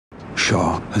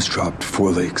Shaw has dropped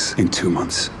 4 leaks in 2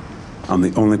 months. I'm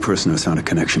the only person who's found a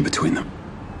connection between them.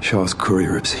 Shaw's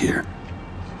courier is here,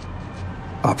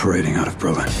 operating out of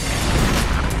Berlin.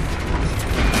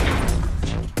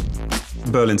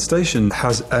 Berlin Station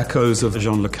has echoes of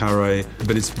Jean le Carré,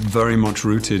 but it's very much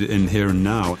rooted in here and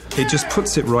now. It just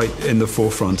puts it right in the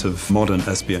forefront of modern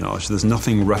espionage. There's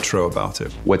nothing retro about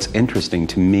it. What's interesting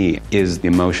to me is the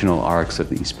emotional arcs of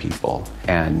these people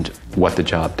and what the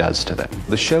job does to them.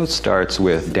 The show starts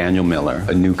with Daniel Miller,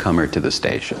 a newcomer to the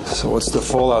station. So what's the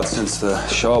fallout since the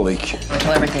Shaw leak?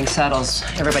 Until everything settles,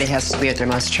 everybody has to be at their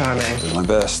most charming. Do my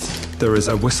best. There is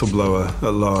a whistleblower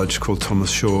at large called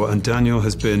Thomas Shaw, and Daniel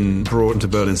has been brought into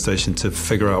Berlin Station to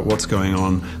figure out what's going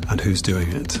on and who's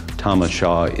doing it. Thomas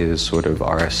Shaw is sort of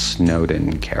our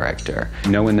Snowden character.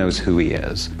 No one knows who he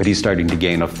is, but he's starting to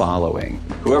gain a following.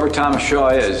 Whoever Thomas Shaw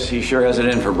is, he sure has it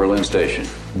in for Berlin Station.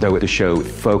 Though the show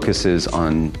focuses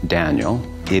on Daniel,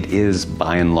 it is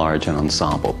by and large an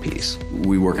ensemble piece.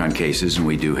 We work on cases and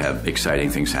we do have exciting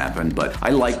things happen, but I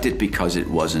liked it because it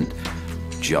wasn't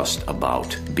just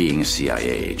about being a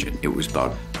CIA agent. It was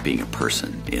about being a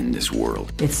person in this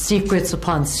world. It's secrets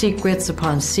upon secrets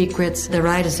upon secrets. The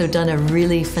writers have done a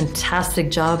really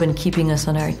fantastic job in keeping us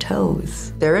on our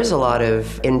toes. There is a lot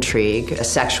of intrigue, a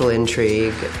sexual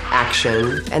intrigue,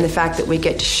 action, and the fact that we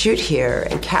get to shoot here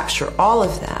and capture all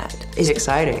of that is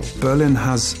exciting. Berlin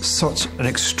has such an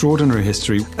extraordinary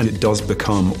history, and it does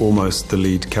become almost the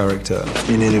lead character.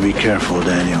 You need to be careful,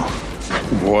 Daniel.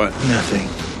 What? Nothing.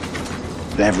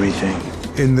 Everything.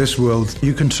 In this world,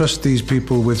 you can trust these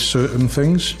people with certain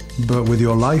things, but with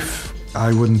your life,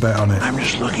 I wouldn't bet on it. I'm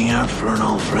just looking out for an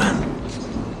old friend.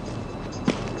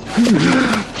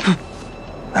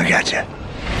 I got you.